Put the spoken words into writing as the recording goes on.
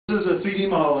is a 3D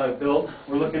model I've built.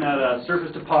 We're looking at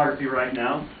surface topography right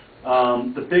now.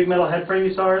 The big metal head frame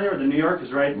you saw earlier, the New York,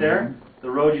 is right there. The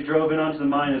road you drove in onto the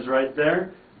mine is right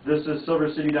there. This is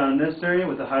Silver City down in this area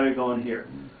with the highway going here.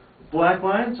 Black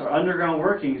lines are underground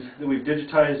workings that we've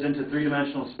digitized into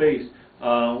three-dimensional space.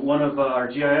 One of our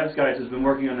GIS guys has been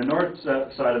working on the north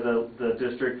side of the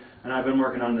district, and I've been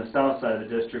working on the south side of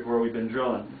the district where we've been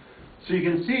drilling. So you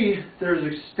can see there's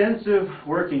extensive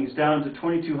workings down to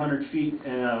 2,200 feet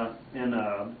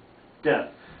in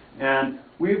depth. And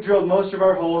we've drilled most of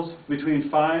our holes between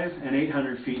 500 and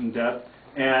 800 feet in depth.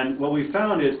 And what we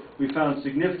found is we found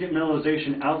significant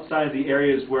mineralization outside the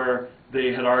areas where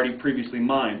they had already previously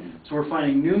mined. So we're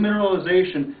finding new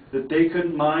mineralization that they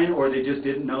couldn't mine or they just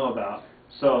didn't know about.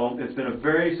 So it's been a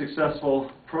very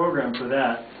successful program for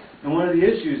that. And one of the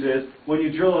issues is when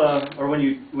you drill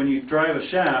when you drive a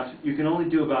shaft, you can only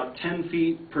do about 10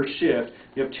 feet per shift.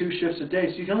 You have 2 shifts a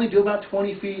day, so you can only do about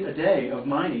 20 feet a day of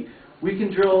mining. We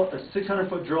can drill a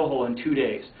 600-foot drill hole in 2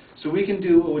 days. So we can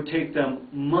do what would take them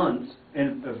months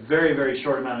in a very, very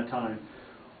short amount of time.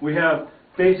 We have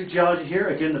basic geology here.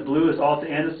 Again, the blue is all to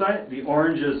andesite, the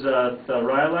orange is the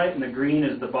rhyolite, and the green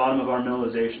is the bottom of our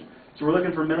mineralization. So we're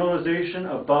looking for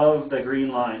mineralization above the green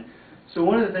line. So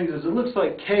one of the things is it looks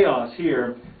like chaos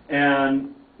here, and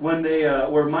when they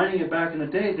were mining it back in the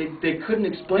day, they couldn't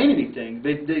explain anything.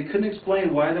 They couldn't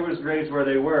explain why there was grades where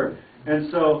they were.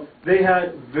 And so they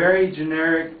had very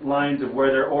generic lines of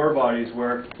where their ore bodies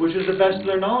were, which is the best of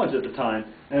their knowledge at the time.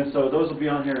 And so those will be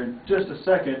on here in just a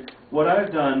second. What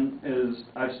I've done is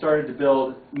I've started to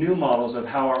build new models of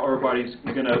how our ore bodies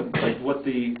are going to, like what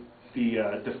the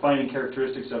defining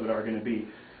characteristics of it are going to be.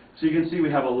 So you can see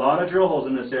we have a lot of drill holes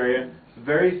in this area.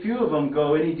 Very few of them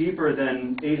go any deeper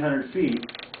than 800 feet.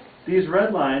 These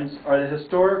red lines are the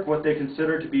historic, what they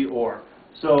consider to be ore.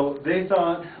 So they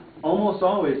thought almost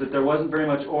always that there wasn't very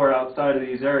much ore outside of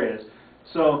these areas.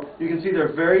 So you can see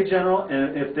they're very general,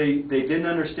 and if they didn't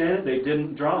understand it, they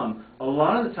didn't draw them. A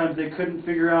lot of the times they couldn't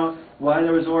figure out why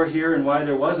there was ore here and why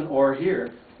there wasn't ore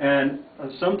here. And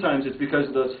sometimes it's because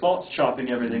of those faults chopping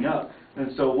everything up.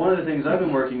 And so one of the things I've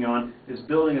been working on is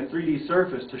building a 3D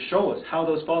surface to show us how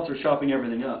those faults are chopping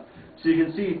everything up. So you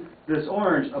can see this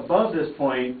orange above this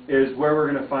point is where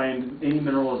we're going to find any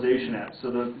mineralization at.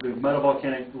 So the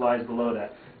metavolcanic lies below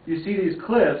that. You see these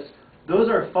cliffs, those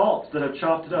are faults that have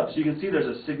chopped it up. So you can see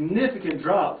there's a significant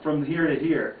drop from here to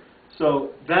here.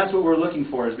 So that's what we're looking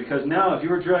for, is because now if you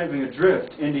were driving a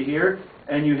drift into here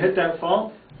and you hit that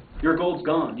fault, your gold's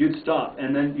gone. You'd stop.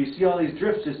 And then you see all these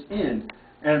drifts just end.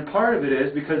 And part of it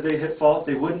is because they hit fault,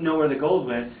 they wouldn't know where the gold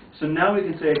went. So now we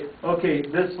can say, okay,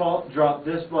 this fault dropped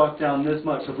this block down this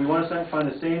much. So if we want to find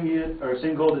the same unit or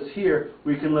same gold that's here,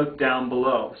 we can look down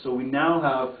below. So we now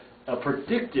have a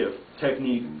predictive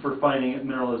technique for finding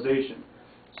mineralization.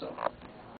 So